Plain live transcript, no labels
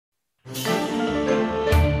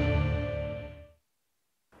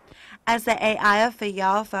As the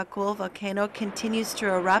Eyjafjallajokull volcano continues to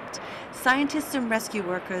erupt, scientists and rescue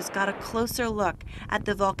workers got a closer look at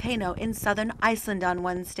the volcano in southern Iceland on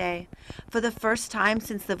Wednesday. For the first time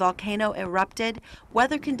since the volcano erupted,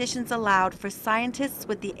 weather conditions allowed for scientists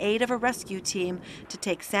with the aid of a rescue team to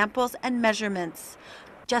take samples and measurements.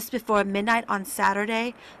 Just before midnight on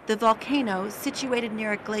Saturday, the volcano, situated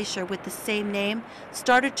near a glacier with the same name,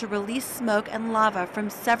 started to release smoke and lava from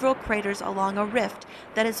several craters along a rift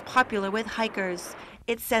that is popular with hikers.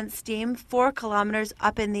 It sent steam 4 kilometers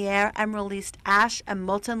up in the air and released ash and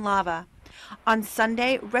molten lava. On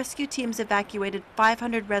Sunday, rescue teams evacuated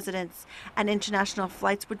 500 residents, and international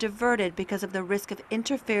flights were diverted because of the risk of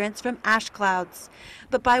interference from ash clouds.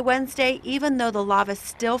 But by Wednesday, even though the lava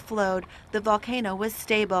still flowed, the volcano was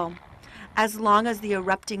stable. As long as the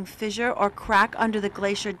erupting fissure or crack under the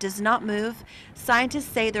glacier does not move,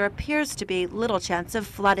 scientists say there appears to be little chance of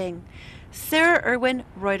flooding. Sarah Irwin,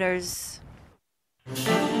 Reuters.